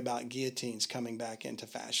talking about guillotines coming back into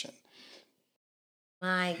fashion.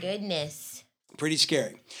 My goodness. Pretty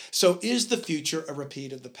scary. So is the future a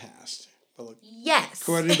repeat of the past? Well, yes.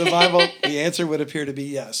 According to the Bible, the answer would appear to be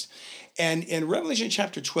yes. And in Revelation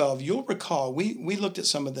chapter 12, you'll recall, we looked at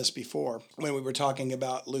some of this before when we were talking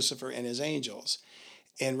about Lucifer and his angels.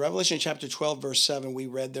 In Revelation chapter 12, verse 7, we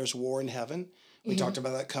read there's war in heaven. We talked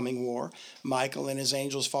about that coming war. Michael and his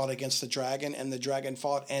angels fought against the dragon, and the dragon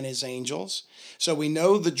fought and his angels. So we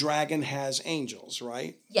know the dragon has angels,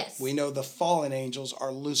 right? Yes. We know the fallen angels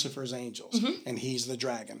are Lucifer's angels, and he's the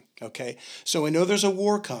dragon, okay? So we know there's a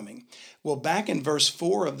war coming. Well, back in verse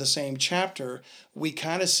 4 of the same chapter, we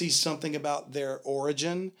kind of see something about their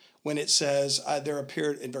origin when it says, there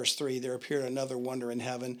appeared, in verse 3, there appeared another wonder in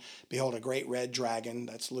heaven. Behold, a great red dragon,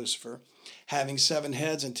 that's Lucifer, having 7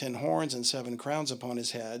 heads and 10 horns and 7 crowns upon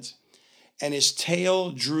his heads. And his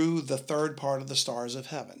tail drew the third part of the stars of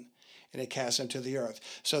heaven, and it cast them to the earth.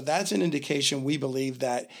 So that's an indication, we believe,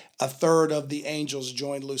 that a third of the angels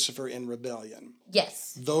joined Lucifer in rebellion.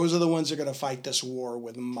 Yes. Those are the ones that are going to fight this war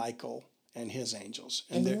with Michael and his angels.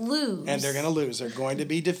 And lose. And they're going to lose. They're going to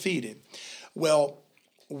be defeated. Well,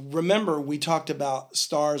 remember, we talked about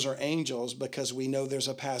stars or angels because we know there's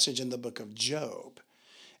a passage in the book of Job.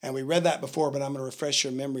 And we read that before, but I'm going to refresh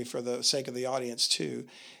your memory for the sake of the audience too.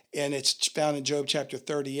 And it's found in Job chapter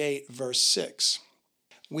 38, verse 6.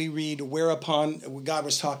 We read, whereupon God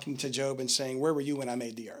was talking to Job and saying, where were you when I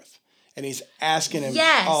made the earth? And he's asking him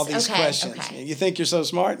Yes, all these okay, questions. okay. You think you're so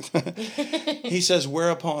smart? He says,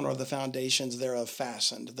 whereupon are the foundations thereof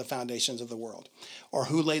fastened, the foundations of the world? Or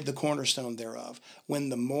who laid the cornerstone thereof? When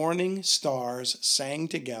the morning stars sang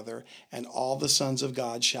together and all the sons of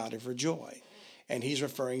God shouted for joy. And he's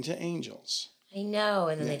referring to angels. I know.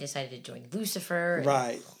 And then they decided to join Lucifer.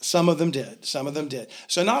 Right. Some of them did. Some of them did.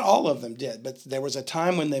 So not all of them did, but there was a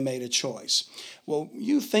time when they made a choice. Well,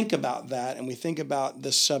 you think about that, and we think about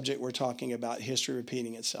the subject we're talking about, history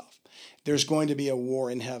repeating itself. There's going to be a war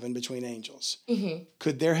in heaven between angels. Mm-hmm.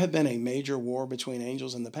 Could there have been a major war between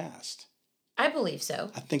angels in the past? I believe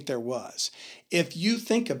so. I think there was. If you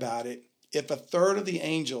think about it, if a third of the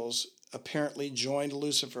angels apparently joined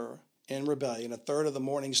Lucifer in rebellion, a third of the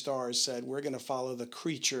morning stars said, we're going to follow the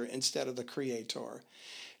creature instead of the creator,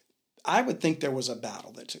 I would think there was a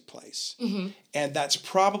battle that took place. Mm-hmm. And that's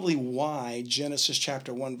probably why Genesis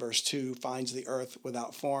chapter 1, verse 2 finds the earth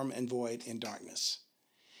without form and void in darkness.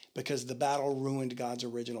 Because the battle ruined God's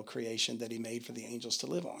original creation that he made for the angels to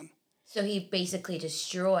live on. So he basically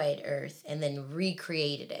destroyed Earth and then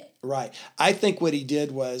recreated it. Right. I think what he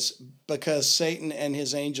did was because Satan and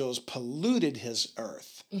his angels polluted his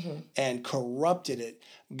earth and corrupted it,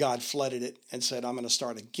 God flooded it and said, I'm going to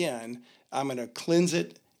start again. I'm going to cleanse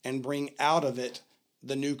it and bring out of it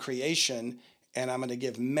the new creation, and I'm going to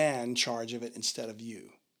give man charge of it instead of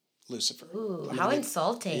you, Lucifer. Ooh, how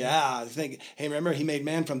insulting. Yeah, I think, hey, remember, he made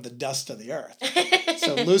man from the dust of the earth.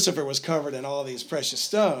 So Lucifer was covered in all these precious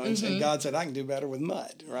stones, and God said, I can do better with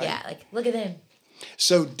mud, right? Yeah, like, look at them.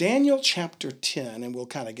 So Daniel chapter 10, and we'll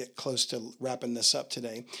kind of get close to wrapping this up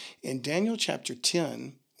today. In Daniel chapter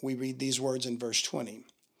 10, we read these words in verse 20.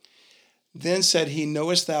 Then said he,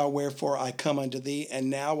 knowest thou wherefore I come unto thee? And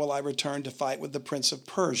now will I return to fight with the prince of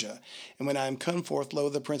Persia. And when I am come forth, lo,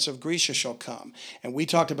 the prince of Grecia shall come. And we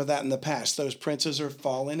talked about that in the past. Those princes are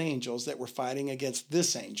fallen angels that were fighting against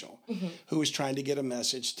this angel who was trying to get a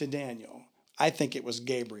message to Daniel. I think it was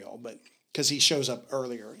Gabriel, but because he shows up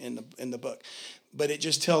earlier in the book. But it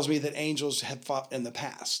just tells me that angels have fought in the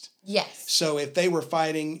past. Yes. So if they were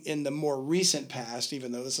fighting in the more recent past,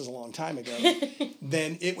 even though this is a long time ago,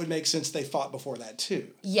 then it would make sense they fought before that too.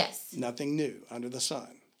 Yes. Nothing new under the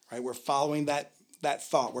sun, right? We're following that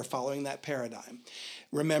thought. We're following that paradigm.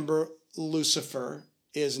 Remember, Lucifer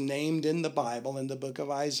is named in the Bible, in the book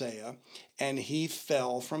of Isaiah, and he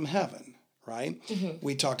fell from heaven, right?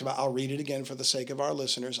 We talked about, I'll read it again for the sake of our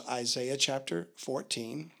listeners, Isaiah chapter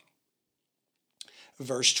 14,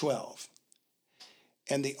 verse 12.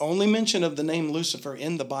 And the only mention of the name Lucifer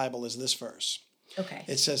in the Bible is this verse. Okay.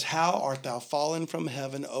 It says, how art thou fallen from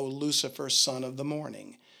heaven, O Lucifer, son of the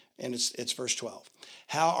morning? And it's verse 12.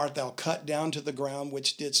 How art thou cut down to the ground,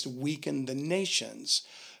 which didst weaken the nations?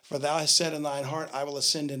 For thou hast said in thine heart, I will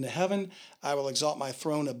ascend into heaven. I will exalt my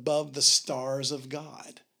throne above the stars of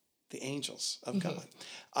God, the angels of God.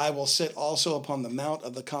 I will sit also upon the mount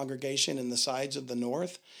of the congregation in the sides of the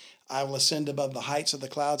north. I will ascend above the heights of the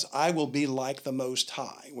clouds. I will be like the Most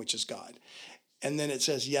High, which is God. And then it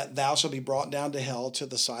says, yet thou shalt be brought down to hell, to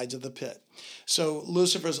the sides of the pit. So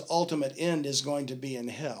Lucifer's ultimate end is going to be in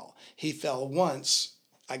hell. He fell once,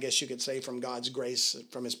 I guess you could say, from God's grace,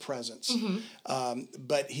 from his presence.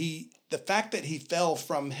 But the fact that he fell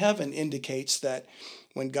from heaven indicates that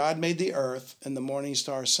when God made the earth and the morning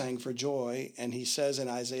stars sang for joy, and he says in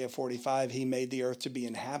Isaiah 45, he made the earth to be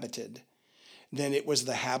inhabited, then it was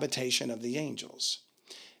the habitation of the angels.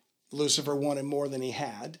 Lucifer wanted more than he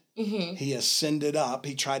had. He ascended up.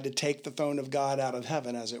 He tried to take the throne of God out of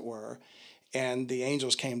heaven, as it were. And the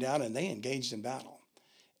angels came down and they engaged in battle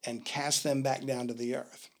and cast them back down to the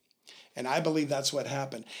earth. And I believe that's what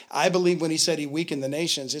happened. I believe when he said he weakened the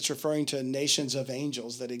nations, it's referring to nations of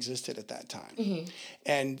angels that existed at that time.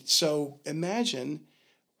 And so imagine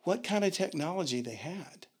what kind of technology they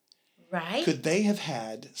had. Right. Could they have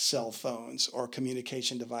had cell phones or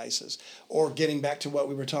communication devices? Or getting back to what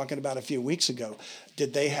we were talking about a few weeks ago,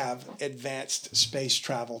 did they have advanced space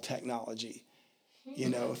travel technology? You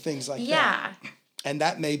know, things like that. Yeah. And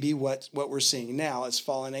that may be what we're seeing now as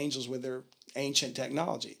fallen angels with their ancient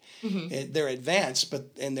technology. They're advanced,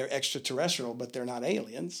 and they're extraterrestrial, but they're not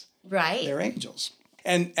aliens. Right. They're angels.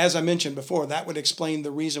 And as I mentioned before, that would explain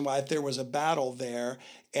the reason why if there was a battle there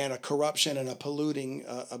and a corruption and a polluting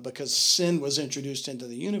because sin was introduced into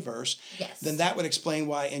the universe, then that would explain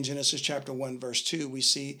why in Genesis chapter 1, verse 2, we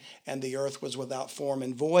see, and the earth was without form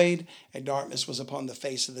and void, and darkness was upon the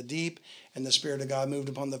face of the deep, and the Spirit of God moved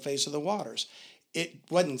upon the face of the waters. It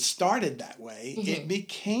wasn't started that way. It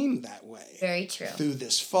became that way. Very true. Through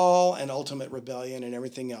this fall and ultimate rebellion and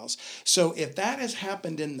everything else. So if that has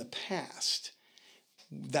happened in the past,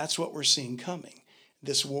 that's what we're seeing coming.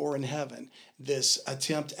 this war in heaven, this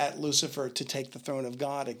attempt at Lucifer to take the throne of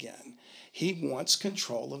God again. He wants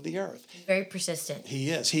control of the earth. He's very persistent. He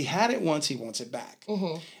is. He had it once, he wants it back.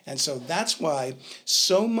 Mm-hmm. And so that's why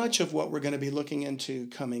so much of what we're going to be looking into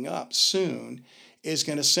coming up soon is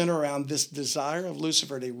going to center around this desire of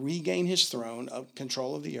Lucifer to regain his throne of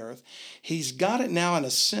control of the earth. He's got it now in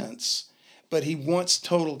a sense, but he wants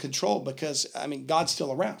total control because, God's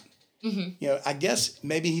still around. Mm-hmm. I guess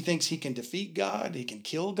maybe he thinks he can defeat God, he can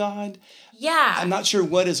kill God. Yeah. I'm not sure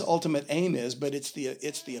what his ultimate aim is, but it's the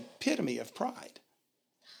epitome of pride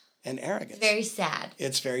and arrogance. Very sad.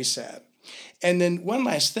 It's very sad. And then one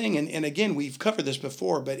last thing, and again, we've covered this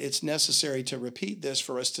before, but it's necessary to repeat this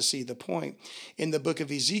for us to see the point. In the book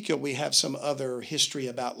of Ezekiel, we have some other history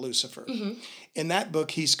about Lucifer. Mm-hmm. In that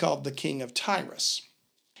book, he's called the king of Tyrus.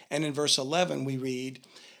 And in verse 11, we read,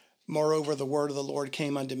 "Moreover, the word of the Lord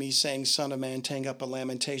came unto me, saying, Son of man, take up a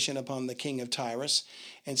lamentation upon the king of Tyrus,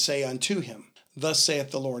 and say unto him, Thus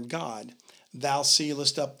saith the Lord God, Thou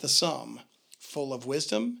sealest up the sum, full of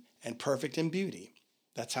wisdom and perfect in beauty."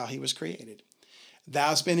 That's how he was created. "Thou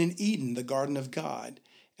hast been in Eden, the garden of God."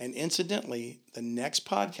 And incidentally, the next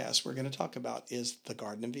podcast we're going to talk about is the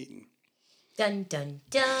Garden of Eden. Dun, dun,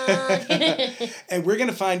 dun. And we're going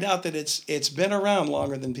to find out that it's been around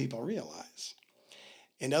longer than people realize.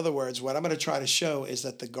 In other words, what I'm going to try to show is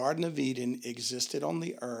that the Garden of Eden existed on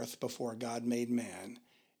the earth before God made man,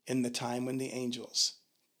 in the time when the angels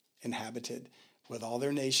inhabited with all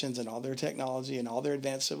their nations and all their technology and all their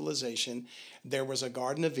advanced civilization. There was a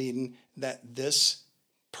Garden of Eden that this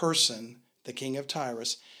person, the king of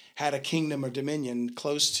Tyrus, had a kingdom or dominion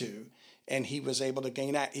close to, and he was able to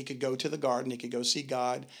gain that. He could go to the garden, he could go see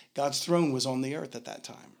God. God's throne was on the earth at that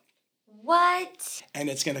time. What? And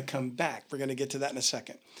it's going to come back. We're going to get to that in a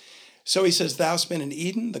second. So he says, "Thou hast been in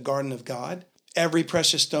Eden, the garden of God. Every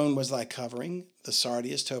precious stone was thy covering, the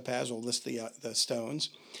sardius, topaz," will list the stones.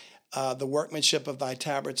 "The workmanship of thy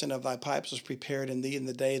tabrets and of thy pipes was prepared in thee in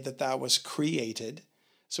the day that thou wast created."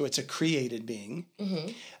 So it's a created being.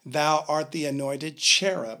 Mm-hmm. "Thou art the anointed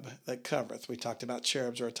cherub that covereth." We talked about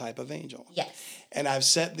cherubs are a type of angel. Yes. "And I've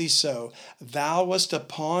set thee so. Thou wast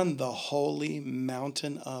upon the holy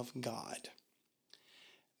mountain of God."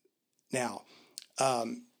 Now,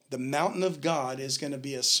 the mountain of God is going to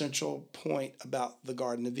be a central point about the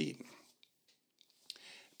Garden of Eden,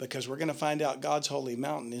 because we're going to find out God's holy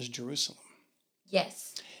mountain is Jerusalem.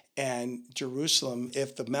 Yes. And Jerusalem,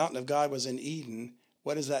 if the mountain of God was in Eden,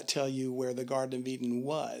 what does that tell you where the Garden of Eden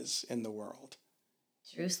was in the world?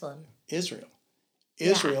 Jerusalem. Israel.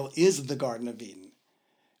 Israel is the Garden of Eden.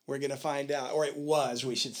 We're going to find out, or it was,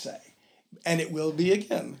 we should say. And it will be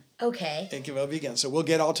again. Okay. It will be again. So we'll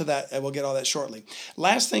get all to that, and we'll get all that shortly.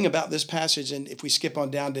 Last thing about this passage, and if we skip on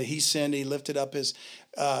down to he sinned, he lifted up his,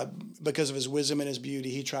 because of his wisdom and his beauty,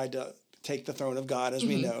 he tried to take the throne of God, as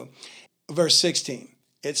we know. Verse 16,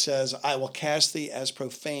 it says, "I will cast thee as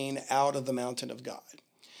profane out of the mountain of God."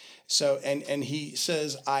 So, and he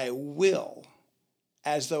says, "I will,"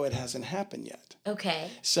 as though it hasn't happened yet. Okay.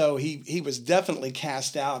 So he was definitely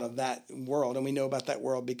cast out of that world, and we know about that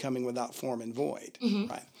world becoming without form and void,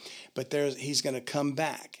 right? But he's going to come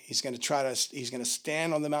back. He's going to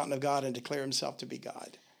stand on the mountain of God and declare himself to be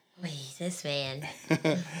God. Wait, this man.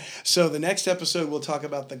 So the next episode we'll talk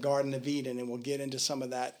about the Garden of Eden, and we'll get into some of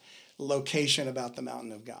that location about the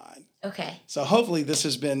mountain of God. Okay. So hopefully this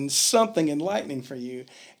has been something enlightening for you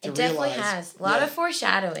to realize. It definitely has. A lot of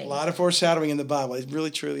foreshadowing. A lot of foreshadowing in the Bible. It really,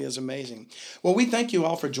 truly is amazing. Well, we thank you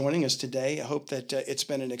all for joining us today. I hope that it's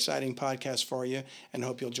been an exciting podcast for you, and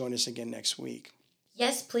hope you'll join us again next week.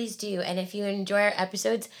 Yes, please do. And if you enjoy our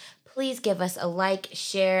episodes, please give us a like,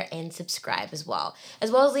 share, and subscribe as well as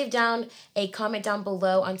leave down a comment down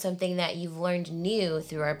below on something that you've learned new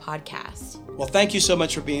through our podcast. Well, thank you so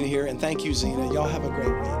much for being here, and thank you, Zena. Y'all have a great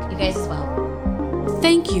week. You guys as well.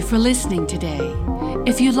 Thank you for listening today.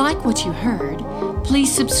 If you like what you heard, please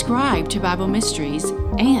subscribe to Bible Mysteries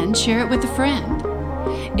and share it with a friend.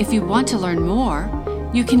 If you want to learn more,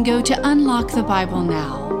 you can go to Unlock the Bible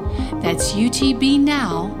Now. That's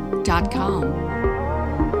utbnow.com.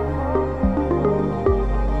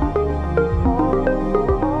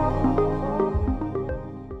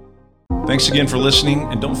 Thanks again for listening,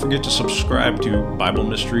 and don't forget to subscribe to Bible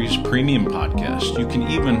Mysteries Premium Podcast. You can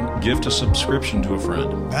even gift a subscription to a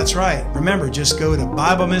friend. That's right. Remember, just go to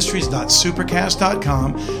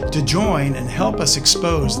BibleMysteries.supercast.com to join and help us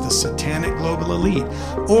expose the satanic global elite,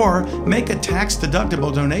 or make a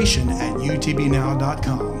tax-deductible donation at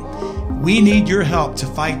utbnow.com. We need your help to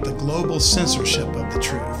fight the global censorship of the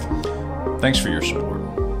truth. Thanks for your support.